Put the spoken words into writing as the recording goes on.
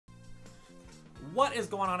What is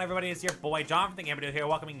going on, everybody? It's your boy John from the GamerDuo here,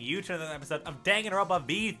 welcoming you to another episode of Danganronpa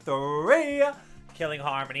V3 Killing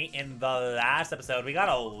Harmony. In the last episode, we got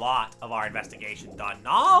a lot of our investigation done.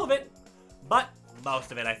 Not all of it, but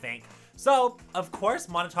most of it, I think. So, of course,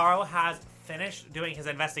 Monotaro has finished doing his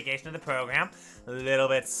investigation of the program. A little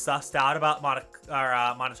bit sussed out about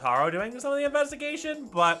Monotaro doing some of the investigation,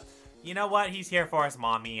 but you know what? He's here for his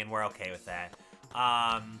mommy, and we're okay with that.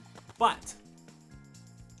 But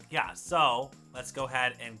yeah, so let's go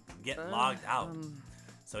ahead and get logged out.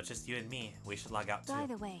 So it's just you and me. We should log out too.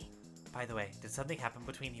 By the way, did something happen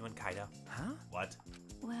between you and Kaido? Huh? What?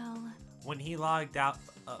 Well, when he logged out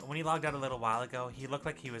a little while ago, he looked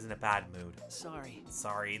like he was in a bad mood.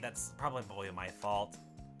 Sorry, that's probably my fault.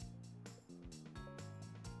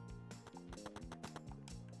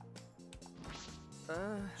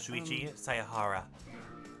 Shuichi Sayahara. ...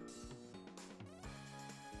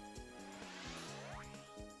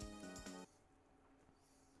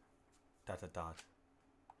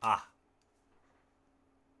 Ah.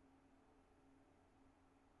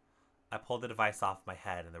 I pulled the device off my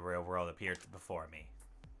head and the real world appeared before me.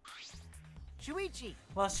 Shuichi!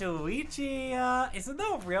 Well, Shuichi, isn't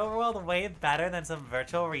the real world way better than some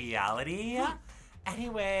virtual reality?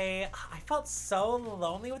 Anyway, I felt so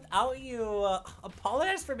lonely without you.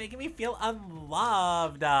 Apologize for making me feel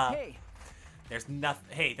unloved. Hey! There's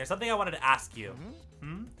something I wanted to ask you.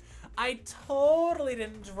 I totally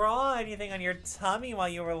didn't draw anything on your tummy while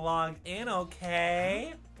you were logged in,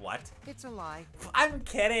 okay? What? It's a lie. I'm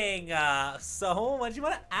kidding. So, what do you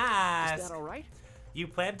want to ask? Is that alright? You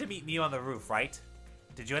planned to meet Miu on the roof, right?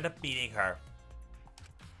 Did you end up meeting her?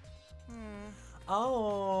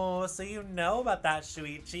 Oh, so you know about that,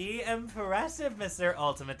 Shuichi. Impressive, Mr.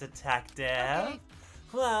 Ultimate Detective. Okay.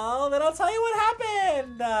 Well, then I'll tell you what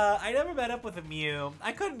happened. I never met up with Miu.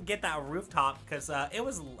 I couldn't get that rooftop because I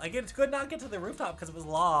could not get to the rooftop because it was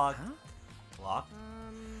locked. Huh? Locked?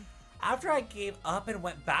 After I gave up and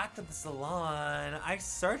went back to the salon, I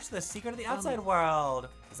searched the secret of the outside world.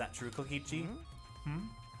 Is that true, Kokichi?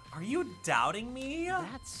 Are you doubting me?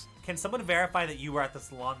 Can someone verify that you were at the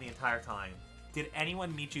salon the entire time? Did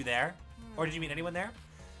anyone meet you there? Or did you meet anyone there?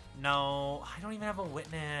 No, I don't even have a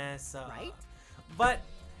witness. Right? But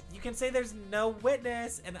you can say there's no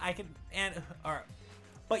witness,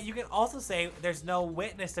 but you can also say there's no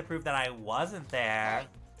witness to prove that I wasn't there,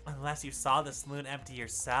 unless you saw the saloon empty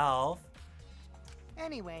yourself.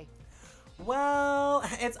 Anyway. Well,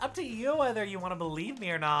 it's up to you whether you want to believe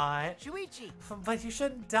me or not. Shuichi! But you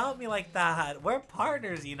shouldn't doubt me like that. We're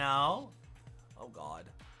partners, you know? Oh god.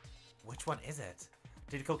 Which one is it?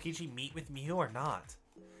 Did Kokichi meet with Miu or not?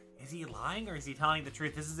 Is he lying or is he telling the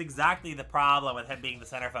truth? This is exactly the problem with him being the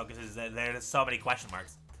center focus, is that there's so many question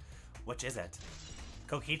marks. Which is it?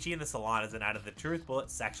 Kokichi in the salon isn't out of the truth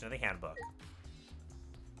bullet section of the handbook.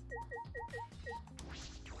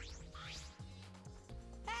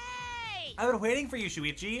 Hey! I've been waiting for you,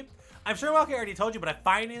 Shuichi. I'm sure Waka already told you, but I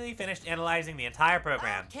finally finished analyzing the entire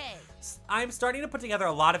program. Okay. I'm starting to put together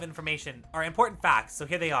a lot of information, or important facts, so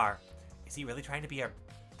here they are. Is he really trying to be our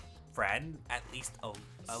friend? At least a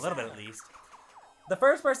little bit, at least. The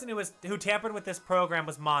first person who tampered with this program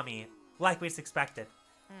was Mommy, like we expected.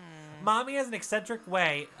 Mommy has an eccentric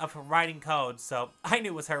way of writing code, so I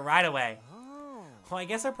knew it was her right away. Well, I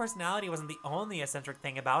guess her personality wasn't the only eccentric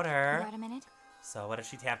thing about her. got a minute? So what did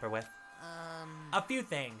she tamper with? A few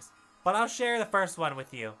things, but I'll share the first one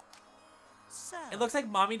with you. It looks like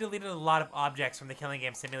Mommy deleted a lot of objects from the killing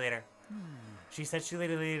game simulator. She said she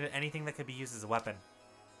deleted anything that could be used as a weapon.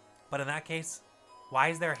 But in that case, why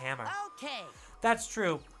is there a hammer? Okay. That's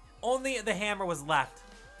true. Only the hammer was left.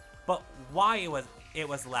 But why it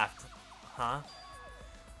was left? Huh?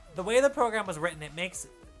 The way the program was written, it makes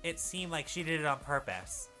it seem like she did it on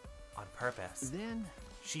purpose. On purpose. Then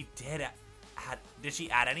She did she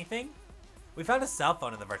add anything? We found a cell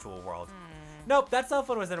phone in the virtual world. Nope, that cell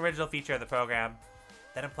phone was an original feature of the program.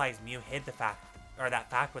 That implies Miu hid that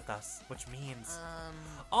fact with us, which means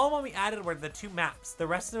all when we added were the 2 maps. The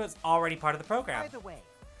rest of it's already part of the program.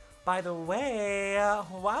 By the way,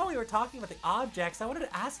 while we were talking about the objects, I wanted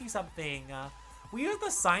to ask you something. We used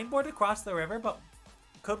the signboard to cross the river, but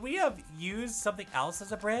could we have used something else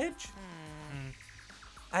as a bridge?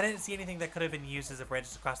 I didn't see anything that could have been used as a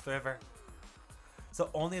bridge to cross the river. So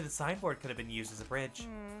only the signboard could have been used as a bridge.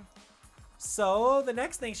 So the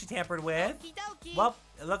next thing she tampered with, well,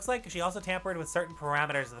 it looks like she also tampered with certain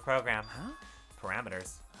parameters of the program.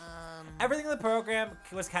 Parameters? Everything in the program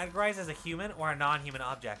was categorized as a human or a non-human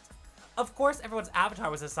object. Of course, everyone's avatar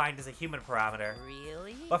was assigned as a human parameter.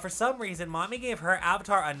 Really? But for some reason, Mommy gave her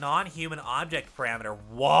avatar a non-human object parameter.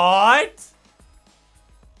 What?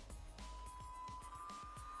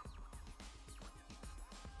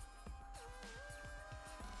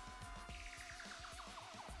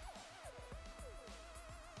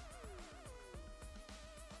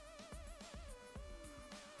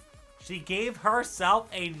 She gave herself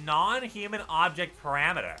a non-human object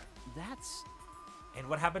parameter. That's... And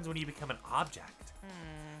what happens when you become an object?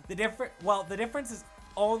 The difference is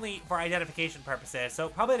only for identification purposes, so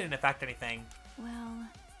it probably didn't affect anything. Well...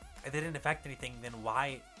 If it didn't affect anything, then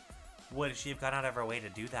why would she have gone out of her way to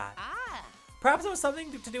do that? Ah! Perhaps it was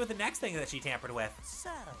something to do with the next thing that she tampered with.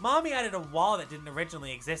 So... Mommy added a wall that didn't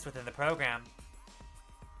originally exist within the program.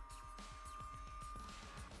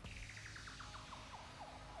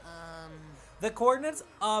 The coordinates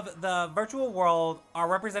of the virtual world are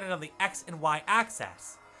represented on the X and Y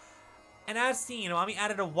axis. And as seen, Mommy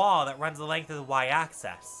added a wall that runs the length of the Y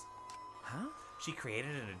axis. Huh? She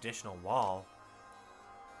created an additional wall.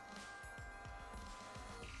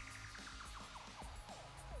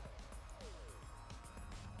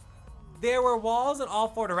 There were walls in all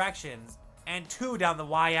 4 directions, and 2 down the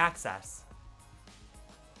Y axis.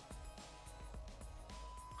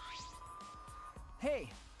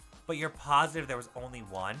 Hey. But you're positive there was only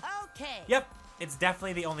one? Okay. Yep, it's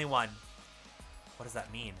definitely the only one. What does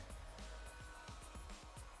that mean?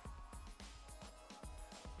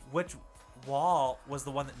 Which wall was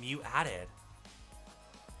the one that Mew added?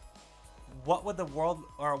 What was the world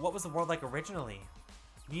like originally?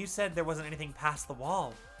 Mew said there wasn't anything past the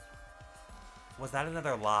wall. Was that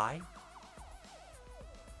another lie?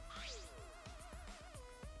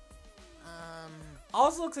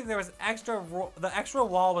 Also looks like there was the extra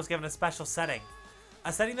wall was given a special setting.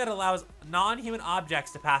 A setting that allows non-human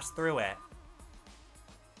objects to pass through it.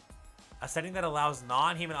 A setting that allows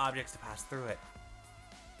non-human objects to pass through it.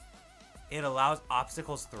 It allows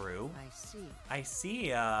obstacles through. I see. I see,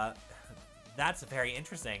 that's very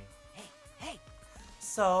interesting. Hey.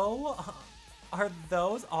 So, are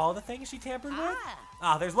those all the things she tampered with?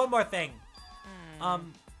 Ah, there's one more thing.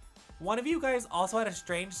 One of you guys also had a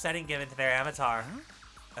strange setting given to their avatar. Huh?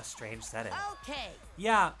 A strange setting. Okay.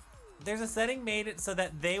 Yeah, there's a setting made it so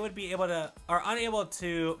that they would be able to, or unable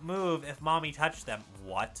to move if Mommy touched them.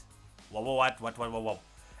 What? Whoa.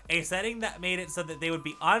 A setting that made it so that they would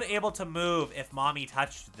be unable to move if Mommy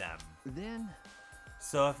touched them. Then...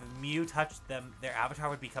 So if Mew touched them, their avatar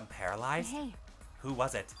would become paralyzed? Hey. Who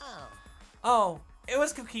was it? Oh. Oh, it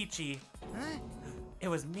was Kokichi. Huh? It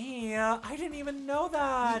was me. I didn't even know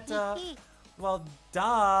that. Well,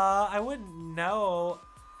 duh. I wouldn't know.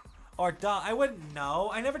 Or duh, I wouldn't know.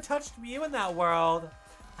 I never touched Mew in that world.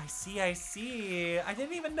 I see. I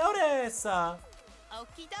didn't even notice.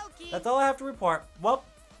 Okie dokie. That's all I have to report. Well,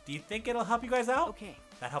 do you think it'll help you guys out? Okay.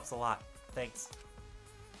 That helps a lot. Thanks.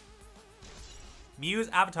 Mew's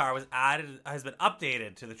avatar has been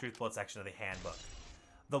updated to the Truth Bullet section of the handbook.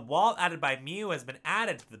 The wall added by Mew has been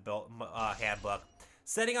added to the handbook.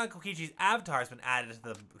 Setting on Kokichi's avatar has been added to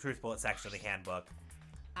the Truth Bullet section of the handbook.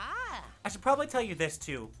 Ah. I should probably tell you this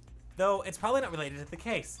too, though it's probably not related to the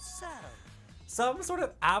case. So. Some sort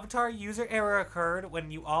of avatar user error occurred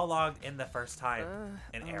when you all logged in the first time.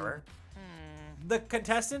 An error? The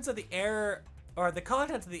contestants of the error, or the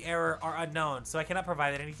contents of the error are unknown, so I cannot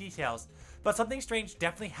provide any details. But something strange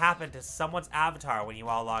definitely happened to someone's avatar when you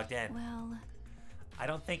all logged in. Well. I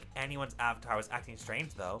don't think anyone's avatar was acting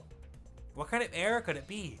strange though. What kind of error could it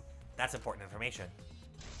be? That's important information.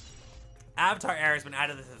 Avatar error has been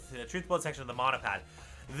added to the Truth Bullet section of the monopad.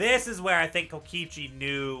 This is where I think Kokichi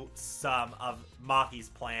knew some of Maki's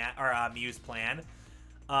plan, or Mew's plan,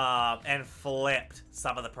 and flipped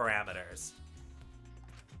some of the parameters.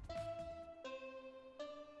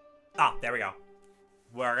 Ah, there we go.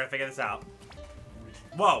 We're gonna figure this out.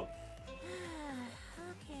 Whoa.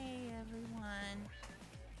 Okay, everyone.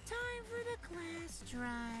 Time for the class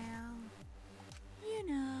trial. You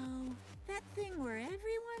know, that thing where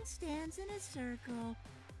everyone stands in a circle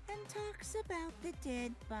and talks about the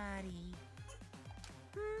dead body.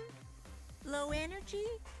 Low energy?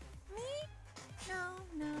 Me?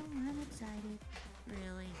 No, I'm excited.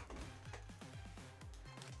 Really.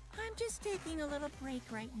 I'm just taking a little break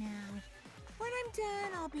right now. When I'm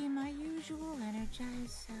done, I'll be my usual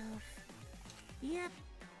energized self. Yep,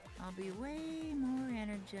 I'll be way more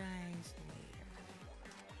energized later.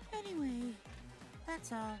 Anyway,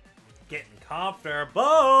 that's all. Getting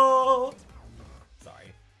comfortable.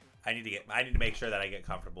 Sorry. I need to make sure that I get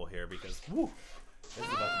comfortable here because whew, this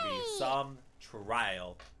is about to be some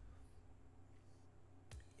trial.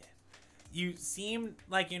 Yeah. You seem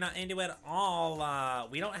like you're not into it at all.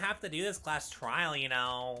 We don't have to do this class trial, you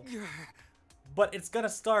know. But it's gonna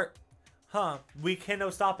start. Huh. We can no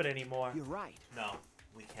stop it anymore. You're right. No,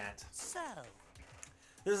 we can't. So,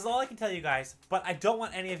 This is all I can tell you guys, but I don't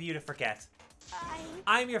want any of you to forget.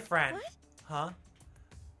 I'm your friend. What? Huh?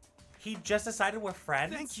 He just decided we're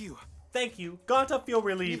friends? Thank you. Thank you. Gonta feel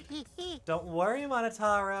relieved. Don't worry,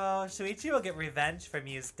 Monotaro. Shuichi will get revenge for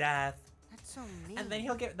Miu's death. That's so mean. And then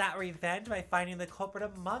he'll get that revenge by finding the culprit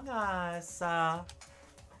among us.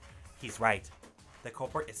 He's right. The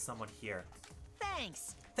culprit is someone here.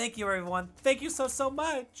 Thanks. Thank you, everyone. Thank you so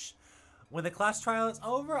much. When the class trial is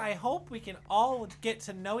over, I hope we can all get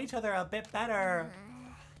to know each other a bit better.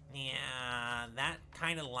 Yeah, that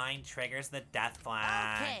kind of line triggers the death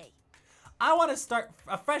flag. Okay. I want to start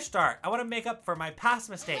a fresh start. I want to make up for my past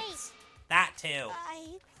mistakes. That too.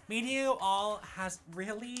 Meeting you all has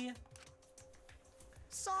really...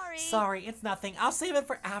 Sorry. Sorry, it's nothing. I'll save it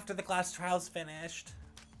for after the class trial's finished.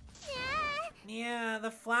 Yeah,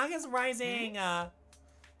 the flag is rising.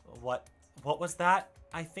 What was that?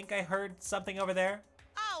 I think I heard something over there.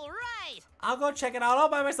 All right. I'll go check it out all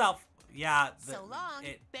by myself. Yeah. So long.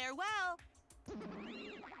 Farewell.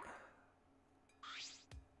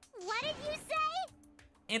 What did you say?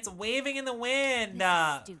 It's waving in the wind. This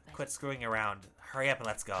is stupid. Quit screwing around. Hurry up and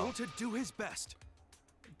let's go. Going to do his best.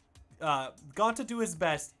 Gone to do his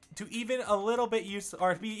best to even a little bit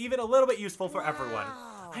be even a little bit useful for everyone.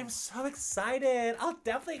 I'm so excited. I'll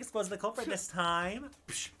definitely expose the culprit this time.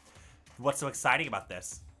 Psh. What's so exciting about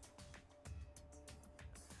this?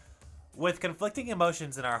 With conflicting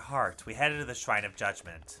emotions in our heart, we headed to the Shrine of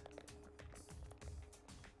Judgment.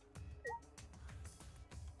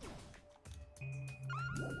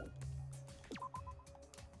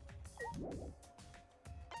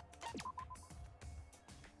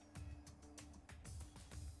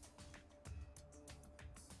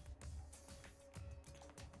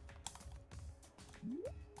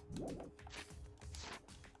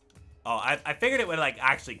 Oh, I figured it would, like,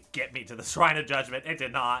 actually get me to the Shrine of Judgment. It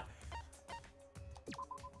did not.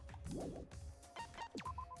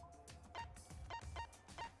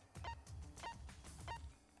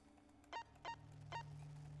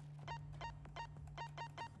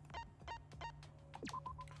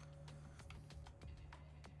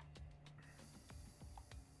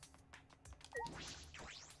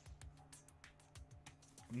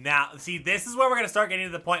 Now, see, this is where we're going to start getting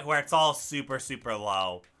to the point where it's all super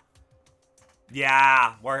low.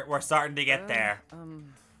 Yeah, we're starting to get there.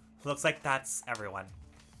 Looks like that's everyone.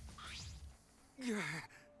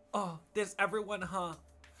 Oh, there's everyone, huh?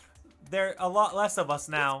 There are a lot less of us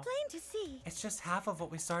now. It's plain to see. It's just half of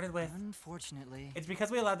what we started with. Unfortunately. It's because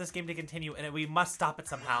we allowed this game to continue, and we must stop it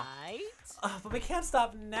somehow. Right? But we can't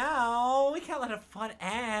stop now. We can't let a fun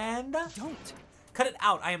end. Don't. Cut it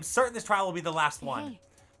out. I am certain this trial will be the last one.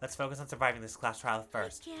 Let's focus on surviving this class trial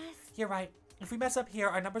first. Yes. You're right. If we mess up here,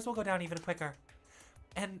 our numbers will go down even quicker.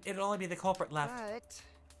 And it'll only be the culprit left.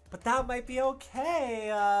 But that might be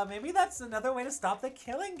okay. Maybe that's another way to stop the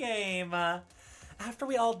killing game. After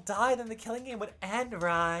we all die, then the killing game would end,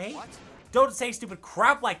 right? What? Don't say stupid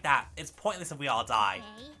crap like that. It's pointless if we all die.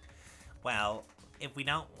 Okay. Well, if we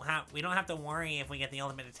don't have to worry if we get the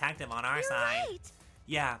ultimate detective on our You're side. right.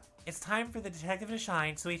 Yeah, it's time for the detective to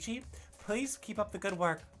shine. Suichi, please keep up the good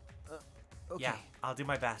work. Okay. Yeah, I'll do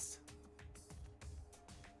my best.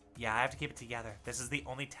 Yeah, I have to keep it together. This is the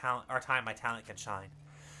only time my talent can shine.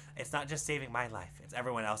 It's not just saving my life, it's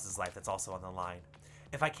everyone else's life that's also on the line.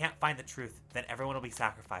 If I can't find the truth, then everyone will be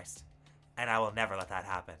sacrificed. And I will never let that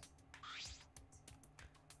happen.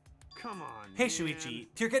 Come on, Hey, man. Shuichi,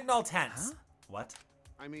 you're getting all tense. Huh? What?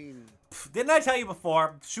 I mean, Pff, didn't I tell you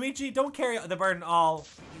before? Shuichi, don't carry the burden all.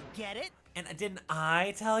 You get it? And didn't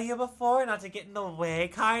I tell you before not to get in the way,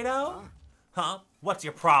 Kaido? Huh? What's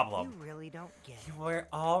your problem? You really don't get it. We're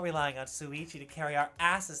all relying on Shuichi to carry our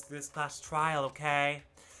asses through this class trial, okay?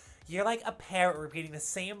 You're like a parrot repeating the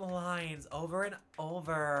same lines over and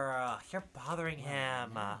over. You're bothering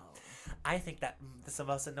him. I think that's the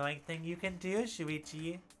most annoying thing you can do,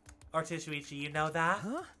 Shuichi. Or to Shuichi, you know that?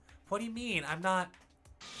 Huh? What do you mean? I'm not...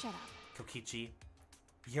 Shut up. Kokichi,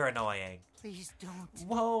 you're annoying. Please don't.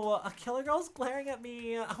 Whoa, a killer girl's glaring at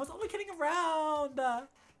me. I was only kidding around.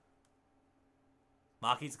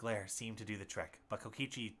 Maki's glare seemed to do the trick, but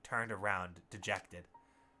Kokichi turned around, dejected.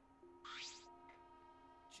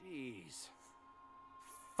 Jeez.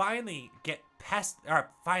 Finally,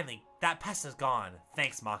 that pest is gone.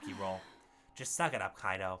 Thanks, Maki Roll. Just suck it up,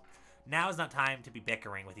 Kaido. Now is not time to be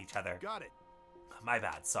bickering with each other. got it. My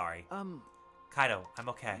bad, sorry. Um, Kaido, I'm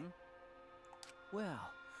okay. well,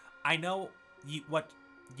 I know what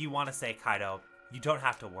you want to say, Kaido. You don't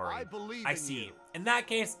have to worry. I believe I in see. you. In that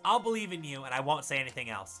case, I'll believe in you, and I won't say anything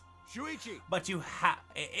else. Shuichi, But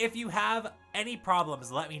if you have any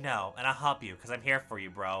problems, let me know, and I'll help you, because I'm here for you,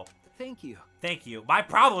 bro. thank you. Thank you. My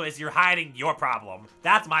problem is you're hiding your problem.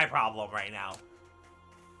 That's my problem right now.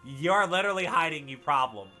 You're literally hiding your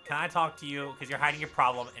problem. Can I talk to you? Because you're hiding your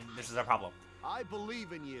problem, and this is our problem. I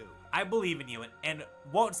believe in you. I believe in you, and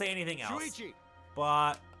won't say anything else. Shuichi.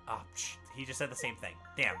 But, oh, he just said the same thing.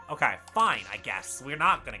 Damn. Okay, fine, I guess. We're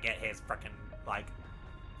not gonna get his frickin', like,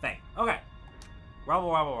 thing. Okay.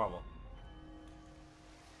 Rumble, rumble, rumble.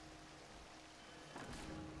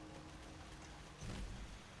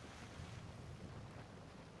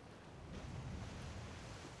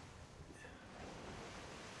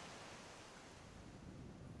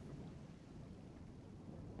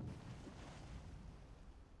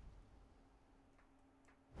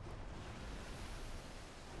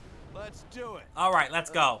 Let's do it. All right, let's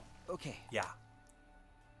go. Okay. Yeah.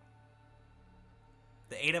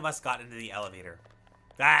 The 8 of us got into the elevator.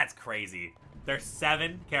 That's crazy. There's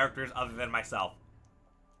 7 characters other than myself.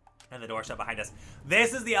 And the door shut behind us.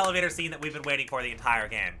 This is the elevator scene that we've been waiting for the entire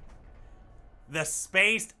game. The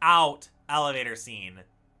spaced out elevator scene.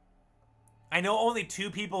 I know only 2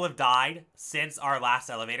 people have died since our last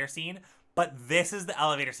elevator scene, but this is the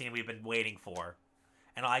elevator scene we've been waiting for.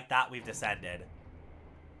 And like that, we've descended.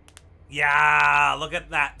 Yeah, look at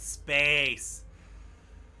that space.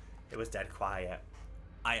 It was dead quiet.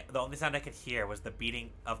 The only sound I could hear was the beating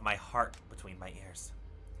of my heart between my ears.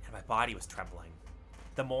 And my body was trembling.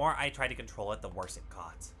 The more I tried to control it, the worse it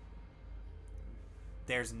got.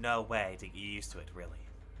 There's no way to get used to it, really.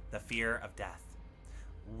 The fear of death.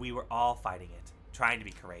 We were all fighting it, trying to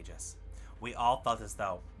be courageous. We all felt as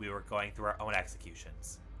though we were going through our own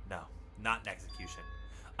executions. No, not an execution.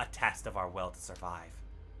 A test of our will to survive.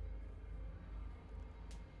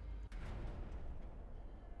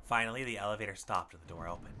 Finally, the elevator stopped and the door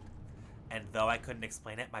opened. And though I couldn't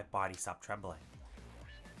explain it, my body stopped trembling.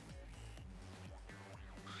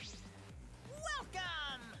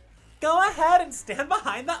 Welcome! Go ahead and stand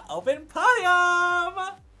behind the open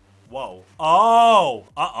podium! Whoa. Oh!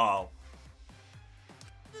 Uh-oh.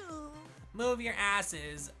 Move your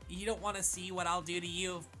asses. You don't want to see what I'll do to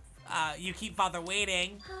you if you keep Father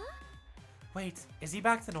waiting. Huh? Wait, is he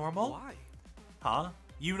back to normal? Why? Huh?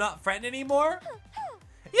 You not friend anymore?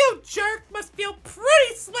 You jerk must feel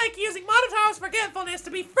pretty slick using Monotaro's forgetfulness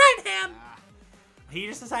to befriend him! He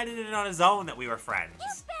just decided it on his own that we were friends. You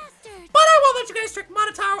bastard! But I won't let you guys trick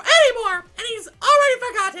Monotaro anymore! And he's already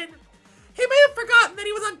forgotten! He may have forgotten that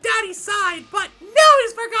he was on Daddy's side, but now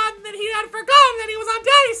he's forgotten that he had forgotten that he was on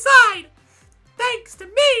Daddy's side! Thanks to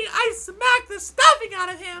me, I smacked the stuffing out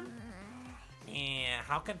of him! Yeah,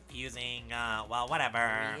 how confusing. Well,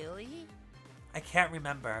 whatever. Really? I can't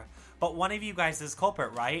remember. But one of you guys is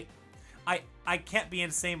culprit, right? I can't be in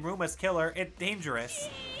the same room as Killer. It's dangerous.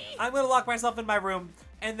 I'm gonna lock myself in my room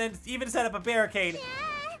and then even set up a barricade.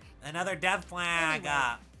 Another death flag.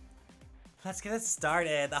 Let's get it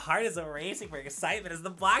started. The heart is racing for excitement as the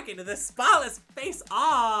black into the spotless face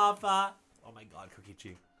off. Oh my god,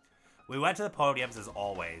 Kokichi. We went to the podiums as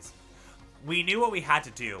always. We knew what we had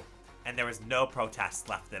to do, and there was no protest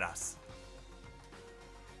left in us.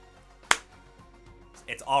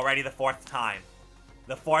 It's already the 4th time.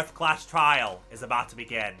 The 4th class trial is about to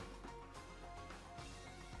begin.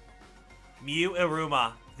 Miu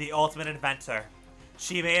Iruma, the ultimate inventor.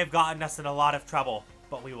 She may have gotten us in a lot of trouble,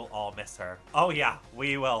 but we will all miss her. Oh yeah,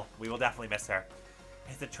 we will. We will definitely miss her.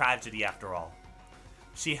 It's a tragedy after all.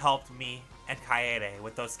 She helped me and Kaede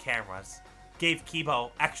with those cameras, gave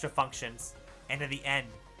Kibo extra functions, and in the end,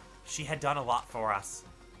 she had done a lot for us.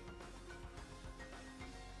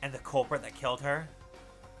 And the culprit that killed her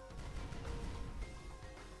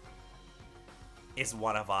is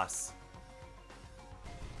one of us.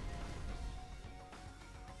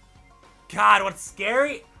 God, what's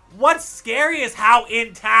scary? What's scary is how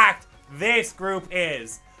intact this group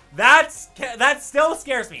is. That still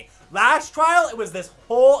scares me. Last trial, it was this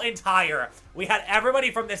whole entire. We had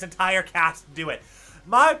everybody from this entire cast do it.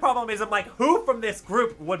 My problem is, I'm like, who from this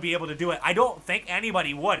group would be able to do it? I don't think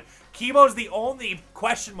anybody would. Kibo's the only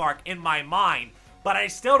question mark in my mind, but I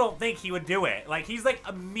still don't think he would do it. Like, he's like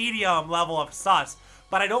a medium level of sus,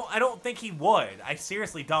 but I don't think he would. I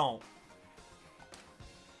seriously don't.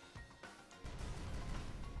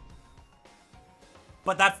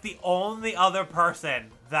 But that's the only other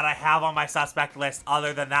person that I have on my suspect list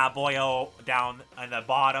other than that boyo down in the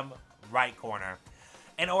bottom right corner.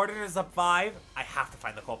 In order to survive, I have to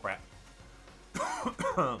find the culprit.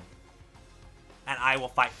 And I will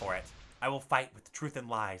fight for it. I will fight with the truth and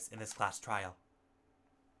lies in this class trial.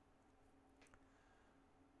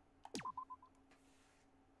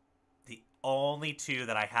 The only 2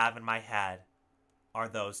 that I have in my head are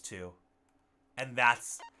those 2. And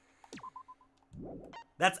that's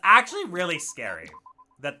actually really scary.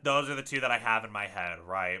 That those are the 2 that I have in my head,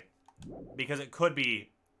 right? Because it could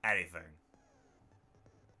be anything.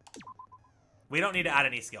 We don't need to add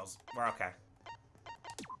any skills. We're okay.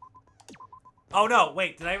 Oh no,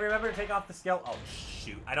 wait, did I remember to take off the skill? Oh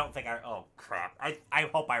shoot, I don't think oh crap. I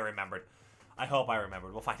hope I remembered. I hope I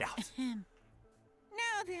remembered. We'll find out.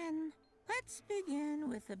 Now then, let's begin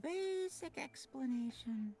with a basic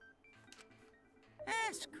explanation.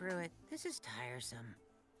 Ah, screw it. This is tiresome.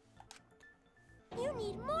 You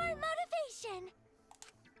need more motivation.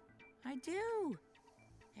 I do.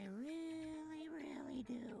 I really, really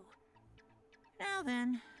do. Now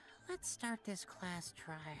then, let's start this class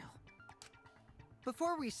trial.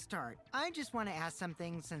 Before we start, I just want to ask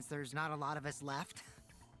something since there's not a lot of us left.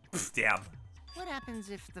 Damn. What happens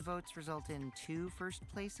if the votes result in 2 first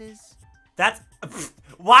places? That's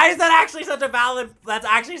why is that actually such a valid that's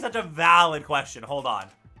actually such a valid question. Hold on.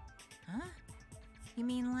 Huh? You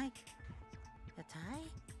mean like a tie?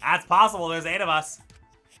 That's possible. There's 8 of us.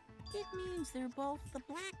 It means they're both the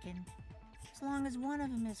blackened. As long as one of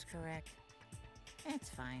them is correct. It's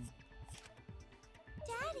fine.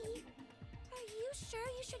 Daddy, are you sure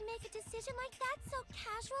you should make a decision like that so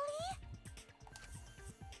casually?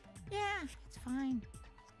 Yeah, it's fine.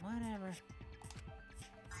 Whatever.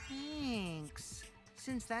 Thanks.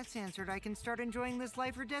 Since that's answered, I can start enjoying this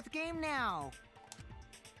life or death game now.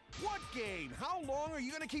 What game? How long are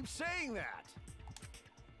you gonna keep saying that?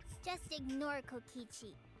 Just ignore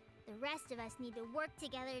Kokichi. The rest of us need to work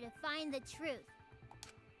together to find the truth.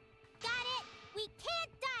 Got it? We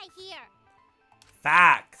can't die here!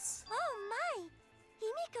 Facts. Oh my!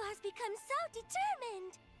 Himiko has become so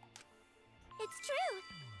determined! It's true!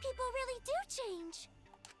 People really do change!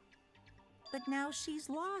 But now she's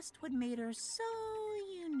lost what made her so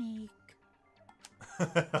unique.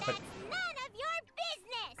 That's none of your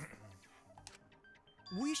business!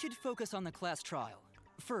 We should focus on the class trial.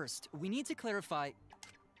 First, we need to clarify...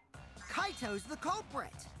 Kaito's the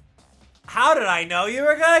culprit! How did I know you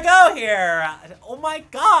were gonna go here? Oh my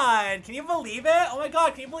god, can you believe it? Oh my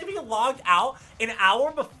god, can you believe he logged out an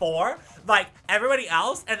hour before, like, everybody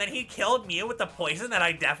else, and then he killed Mew with the poison that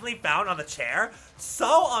I definitely found on the chair?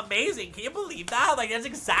 So amazing, can you believe that? Like, that's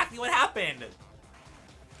exactly what happened.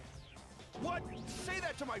 What? Say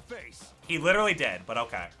that to my face. He literally did, but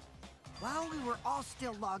okay. While we were all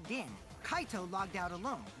still logged in, Kaito logged out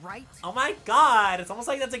alone, right? Oh my god, it's almost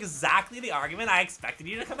like that's exactly the argument I expected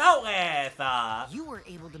you to come out with. You were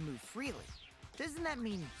able to move freely. Doesn't that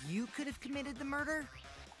mean you could have committed the murder?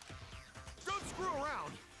 Don't screw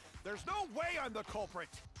around. There's no way I'm the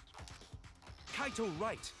culprit. Kaito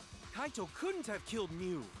right. Kaito couldn't have killed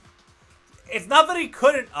Mew. It's not that he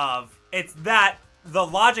couldn't have, it's that the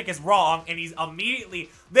logic is wrong, and he's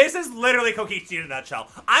immediately... This is literally Kokichi in a nutshell.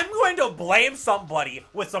 I'm going to blame somebody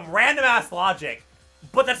with some random-ass logic,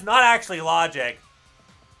 but that's not actually logic,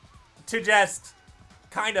 to just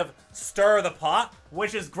kind of stir the pot,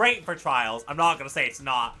 which is great for trials. I'm not going to say it's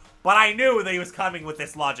not, but I knew that he was coming with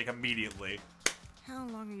this logic immediately. How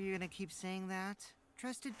long are you gonna keep saying that?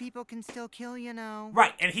 Trusted people can still kill, you know.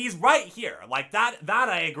 Right, and he's right here. Like, that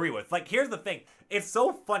I agree with. Like, here's the thing. It's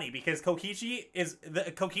so funny because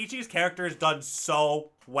Kokichi's character is done so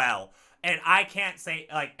well. And I can't say,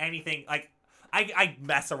 like, anything, like, I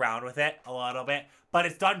mess around with it a little bit, but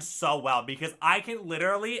it's done so well because I can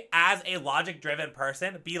literally, as a logic-driven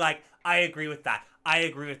person, be like, I agree with that. I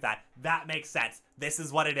agree with that. That makes sense. This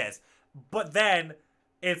is what it is. But then,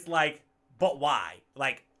 it's like, but why?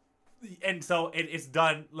 Like, and so it's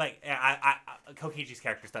done, like, Kokichi's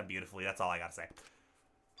character's done beautifully. That's all I gotta say.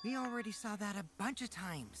 We already saw that a bunch of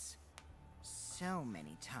times. So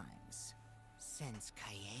many times. Since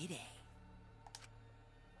Kaede.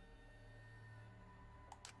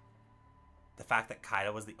 The fact that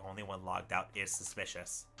Kaido was the only one logged out is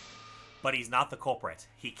suspicious. But he's not the culprit.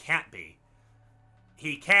 He can't be.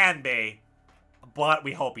 He can be, but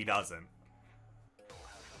we hope he doesn't.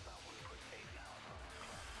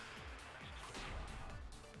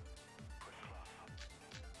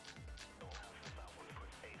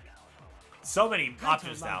 So many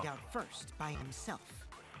options Kaito now. logged out first by himself.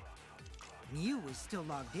 Mew was still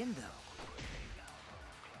logged in though.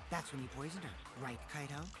 That's when he poisoned her, right,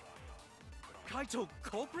 Kaito? Kaito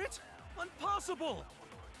culprit? Impossible!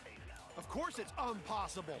 Of course it's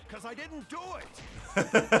impossible, because I didn't do it.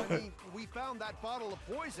 I mean, we found that bottle of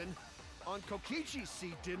poison on Kokichi's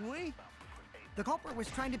seat, didn't we? The culprit was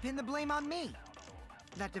trying to pin the blame on me.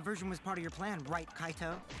 That diversion was part of your plan, right,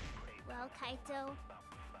 Kaito? Well, Kaito,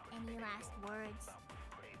 any last words?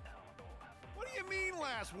 What do you mean,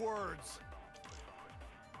 last words?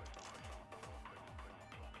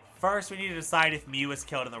 First, we need to decide if Mew is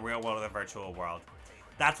killed in the real world or the virtual world.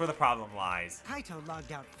 That's where the problem lies. Kaito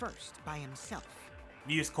logged out first by himself.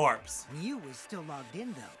 Mew's corpse. Mew was still logged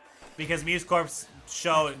in, though. Because Mew's corpse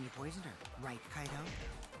showed... When you poisoned her, right, Kaito?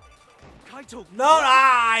 Kaito. No,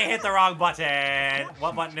 I hit the wrong button.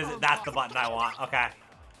 What button is it? That's the button I want. Okay.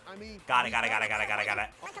 I mean, Got it.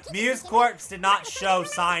 Mew's corpse did not show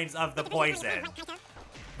signs of the poison.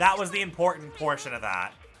 That was the important portion of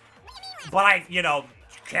that. But I, you know,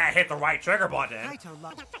 can't hit the right trigger button. Kaito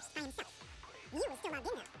logged Mew was still logged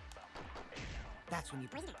in, though. That's when you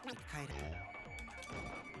poisoned her, right, Kaito?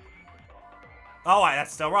 Oh,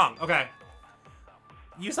 that's still wrong. Okay.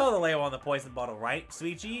 You saw the label on the poison bottle, right,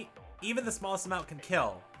 Suichi? Even the smallest amount can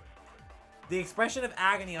kill. The expression of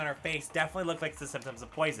agony on her face definitely looked like the symptoms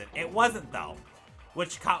of poison. It wasn't, though.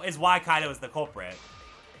 Which is why Kaito is the culprit.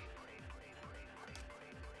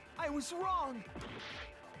 I was wrong.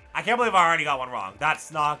 I can't believe I already got one wrong.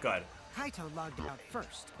 That's not good. Kaito logged out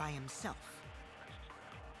first by himself.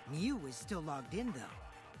 Mew was still logged in, though.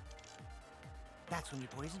 That's when you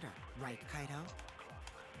poisoned her, right, Kaito?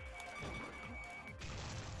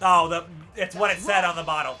 Oh, it's what it said on the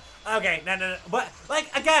bottle. Okay, no. But,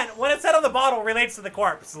 like, again, what it said on the bottle relates to the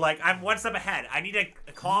corpse. Like, I'm one step ahead. I need to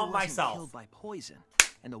calm myself. Killed by poison,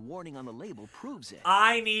 and the warning on the label proves it.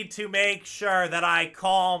 I need to make sure that I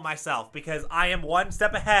calm myself because I am one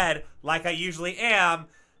step ahead, like I usually am.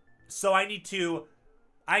 So I need to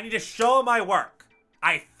show my work.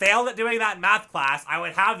 I failed at doing that in math class. I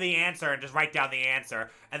would have the answer and just write down the answer,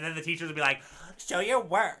 and then the teachers would be like, "Show your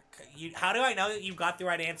work. How do I know that you got the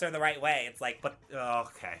right answer the right way?" It's like, but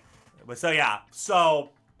okay. But so yeah, so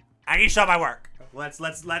I need to show my work. Let's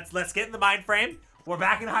get in the mind frame. We're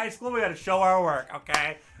back in high school. We got to show our work.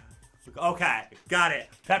 Okay. Okay. Got it.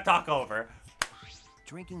 Pep talk over.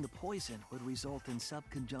 Drinking the poison would result in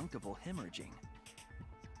subconjunctival hemorrhaging.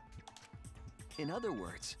 In other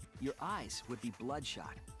words, your eyes would be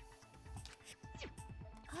bloodshot.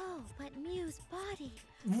 Oh, but Mew's body.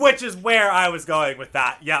 Which is where I was going with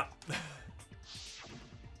that. Yep.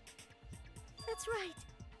 That's right.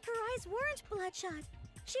 Her eyes weren't bloodshot.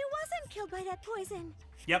 She wasn't killed by that poison.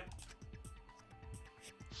 Yep.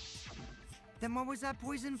 Then what was that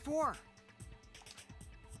poison for?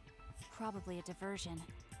 Probably a diversion.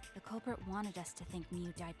 The culprit wanted us to think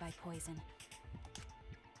Mew died by poison.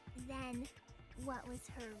 Then, what was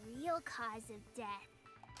her real cause of death?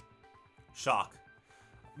 Shock.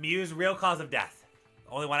 Mew's real cause of death.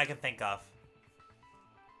 Only one I can think of.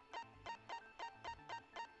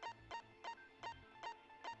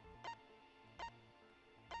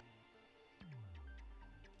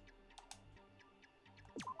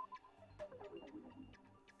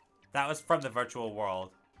 That was from the virtual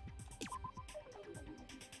world.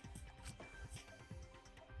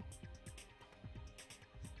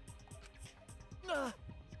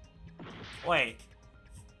 Wait.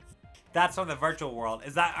 That's from the virtual world.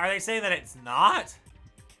 Are they saying that it's not?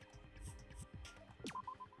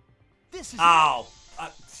 This is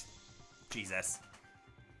Jesus.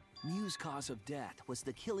 Mew's cause of death was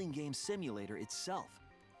the killing game simulator itself.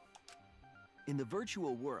 In the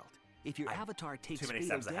virtual world, if your avatar takes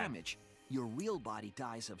fatal damage, your real body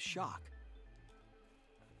dies of shock.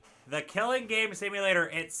 The killing game simulator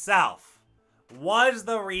itself was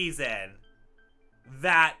the reason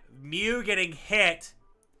that Mew getting hit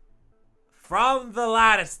from the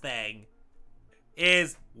lattice thing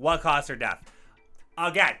is what caused her death.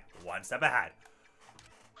 Again, one step ahead.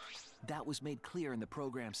 That was made clear in the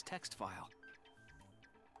program's text file.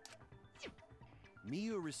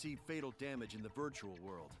 Mew received fatal damage in the virtual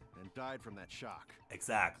world and died from that shock.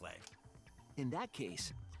 Exactly. In that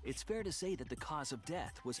case, it's fair to say that the cause of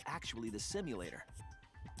death was actually the simulator.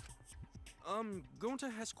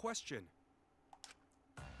 Gonta has question.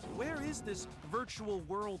 Where is this virtual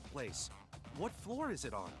world place? What floor is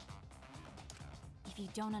it on? If you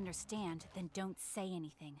don't understand, then don't say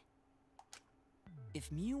anything.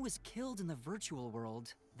 If Mew was killed in the virtual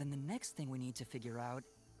world, then the next thing we need to figure out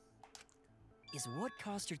is what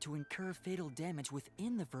caused her to incur fatal damage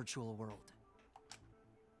within the virtual world.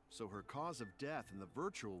 So her cause of death in the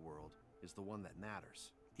virtual world is the one that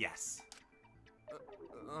matters. Yes.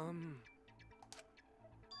 Oh,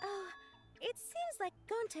 it seems like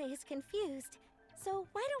Gonta is confused. So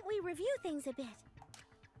why don't we review things a bit?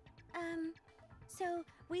 So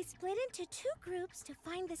we split into 2 groups to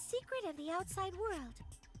find the secret of the outside world.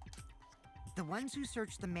 The ones who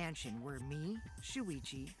searched the mansion were me,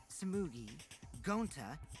 Shuichi, Samugi,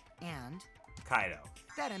 Gonta, and... Kaito.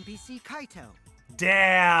 that NPC Kaito.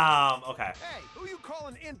 Damn! Okay. Hey, who you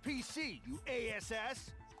calling NPC, you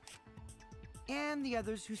ASS? And the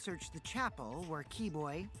others who searched the chapel were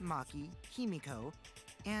Keyboy, Maki, Himiko,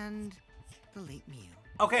 and the late Mew.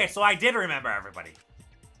 Okay, so I did remember everybody.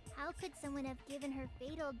 How could someone have given her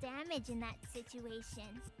fatal damage in that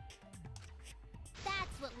situation?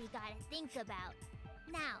 That's what we gotta think about.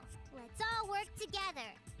 Now, let's all work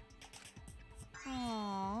together.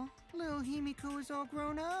 Aww, little Himiko is all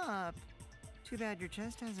grown up. Too bad your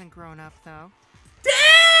chest hasn't grown up, though.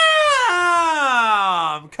 Damn!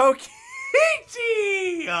 Kokichi!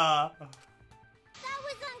 That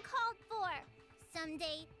was uncalled for.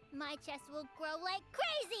 Someday, my chest will grow like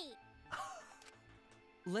crazy.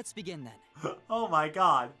 Let's begin then. Oh my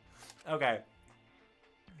god. Okay.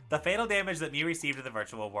 The fatal damage that Mew received in the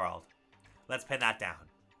virtual world. Let's pin that down.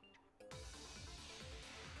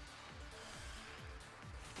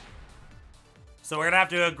 So we're gonna have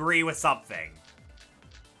to agree with something.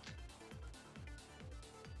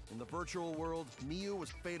 In the virtual world, Miu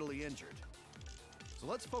was fatally injured. So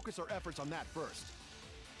let's focus our efforts on that first.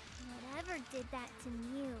 Whatever did that to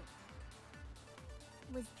Mew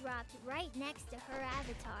was dropped right next to her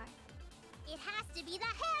avatar. It has to be the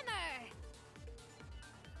hammer!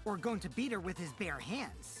 Or going to beat her with his bare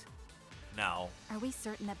hands. No. Are we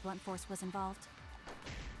certain that blunt force was involved?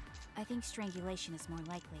 I think strangulation is more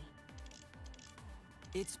likely.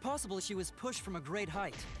 It's possible she was pushed from a great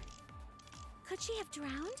height. Could she have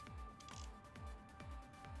drowned?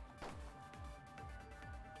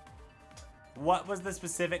 What was the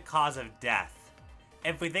specific cause of death?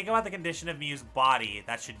 If we think about the condition of Mew's body,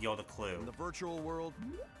 that should yield a clue. In the virtual world,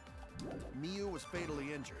 Miu was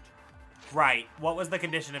fatally injured. Right. What was the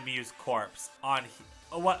condition of Mew's corpse? On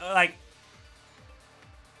what, like,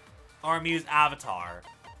 or Mew's avatar?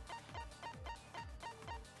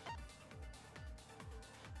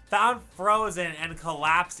 Found frozen and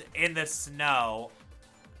collapsed in the snow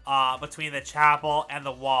between the chapel and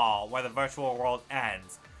the wall where the virtual world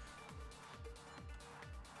ends.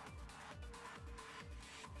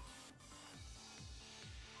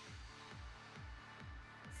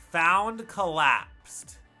 Found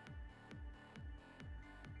collapsed.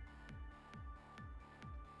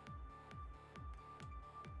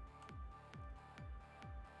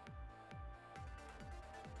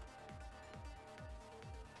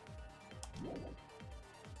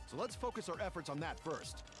 So let's focus our efforts on that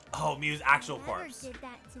first. Oh, Mew's actual Whoever corpse. did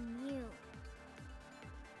that to Mew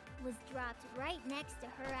was dropped right next to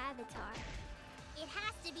her avatar. It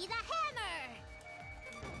has to be the hammer!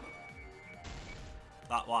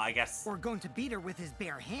 Well, I guess Or going to beat her with his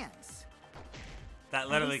bare hands. that Are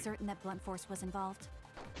we literally... certain that blunt force was involved?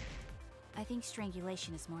 I think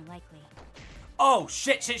strangulation is more likely. Oh,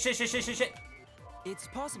 shit. It's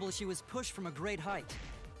possible she was pushed from a great height.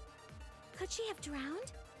 Could she have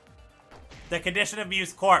drowned? The condition of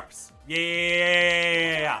Mew's corpse.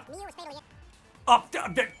 Yeah. Oh,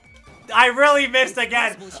 I really missed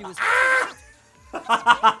again. Possible she was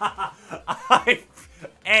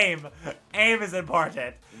Aim is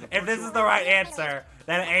important. If this is the right answer,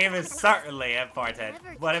 then aim is certainly important.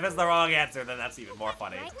 But if it's the wrong answer, then that's even more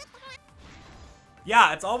funny.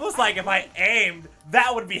 Yeah, it's almost like if I aimed,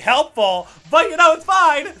 that would be helpful. But you know, it's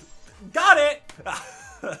fine. Got it.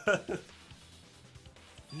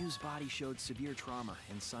 Mew's body showed severe trauma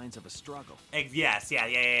and signs of a struggle. Yes,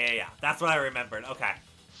 yeah. That's what I remembered. Okay.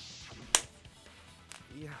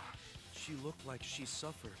 Yeah, she looked like she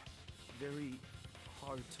suffered. Very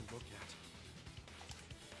hard to look at.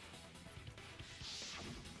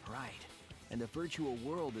 Right. And the virtual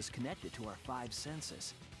world is connected to our 5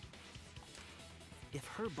 senses. If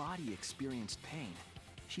her body experienced pain,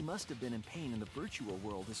 she must have been in pain in the virtual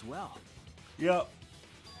world as well. Yep.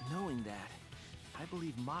 Knowing that, I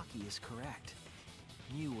believe Maki is correct.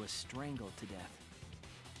 Mew was strangled to death.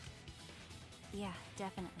 Yeah,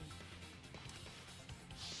 definitely.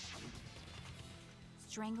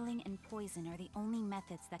 Strangling and poison are the only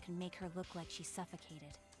methods that can make her look like she's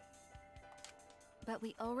suffocated. But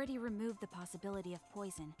we already removed the possibility of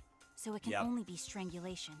poison, so it can Yep. only be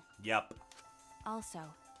strangulation. Yep.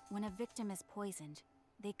 Also, when a victim is poisoned,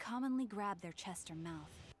 they commonly grab their chest or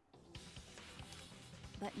mouth.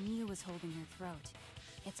 But Mew was holding her throat.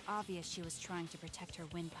 It's obvious she was trying to protect her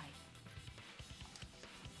windpipe.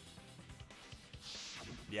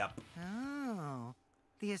 Yep. Oh.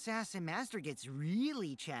 The Assassin Master gets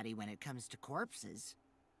really chatty when it comes to corpses.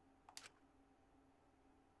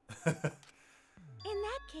 In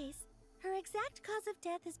that case, her exact cause of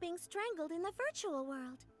death is being strangled in the virtual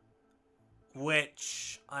world.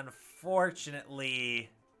 Which,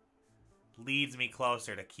 unfortunately, leads me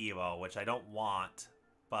closer to Kibo, which I don't want,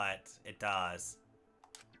 but it does.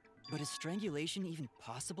 But is strangulation even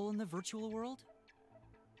possible in the virtual world?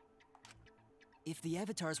 If the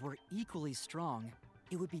avatars were equally strong,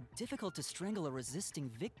 it would be difficult to strangle a resisting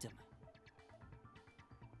victim.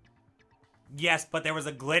 Yes, but there was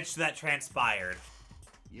a glitch that transpired.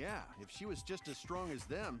 Yeah, if she was just as strong as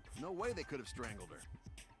them, no way they could have strangled her.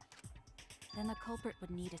 Then the culprit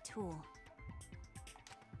would need a tool.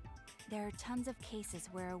 There are tons of cases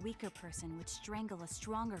where a weaker person would strangle a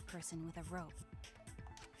stronger person with a rope.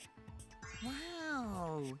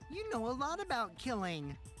 Wow, you know a lot about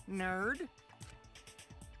killing, nerd.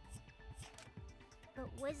 But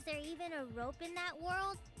was there even a rope in that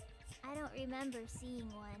world? I don't remember seeing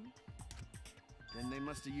one. Then they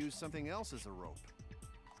must have used something else as a rope.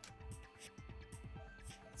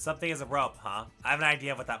 Something as a rope, huh? I have an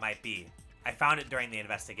idea of what that might be. I found it during the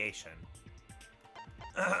investigation.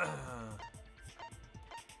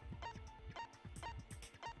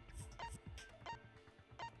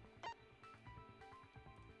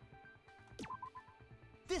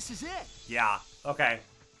 This is it! Yeah, okay.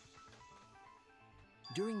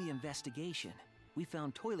 During the investigation, we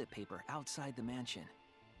found toilet paper outside the mansion.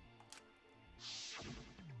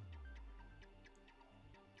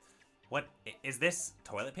 What, is this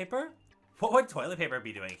toilet paper? What would toilet paper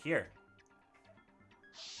be doing here?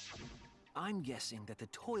 I'm guessing that the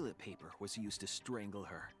toilet paper was used to strangle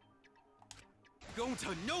her.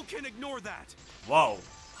 Gonta, no can ignore that! Whoa,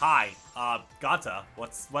 hi, Gonta.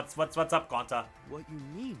 What's up, Gonta? What you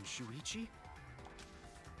mean, Shuichi?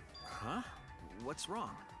 Huh? What's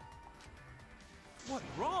wrong? What,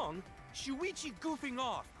 wrong? Shuichi goofing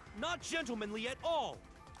off! Not gentlemanly at all!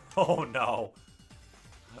 Oh no.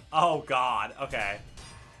 Oh god, okay.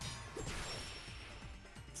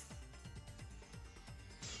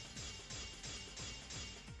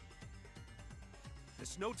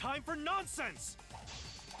 There's no time for nonsense!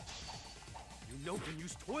 You can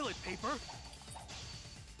use toilet paper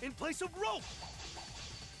in place of rope!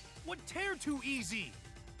 Would tear too easy!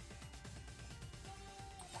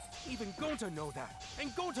 Even Gonta know that,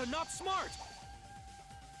 and Gonta not smart!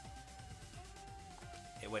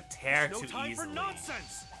 It would tear There's too no time easily. for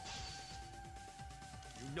nonsense!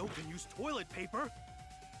 You can use toilet paper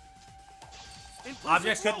in place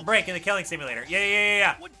Objects of couldn't rope. break in the killing simulator.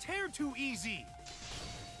 Yeah. Would tear too easy!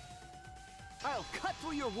 I'll cut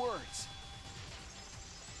through your words!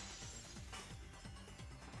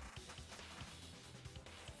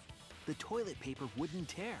 The toilet paper wouldn't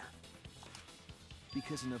tear.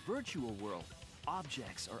 Because in a virtual world,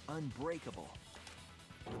 objects are unbreakable.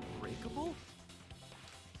 Unbreakable?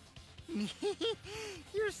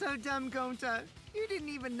 You're so dumb, Gonta. You didn't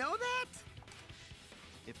even know that?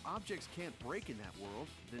 If objects can't break in that world,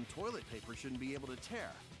 then toilet paper shouldn't be able to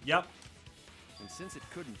tear. Yep. And since it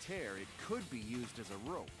couldn't tear, it could be used as a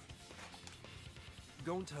rope.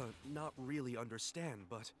 Gonta not really understand,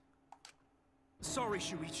 but... Sorry,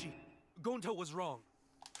 Shuichi. Gonta was wrong.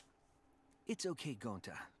 It's okay,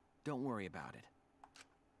 Gonta. Don't worry about it.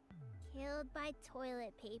 Killed by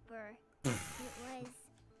toilet paper. It was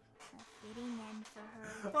a fitting end for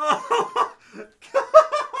her. Oh,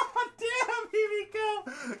 god damn, Himiko!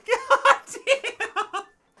 God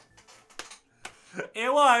damn!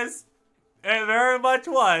 It was. It very much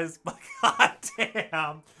was. But god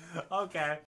damn. Okay.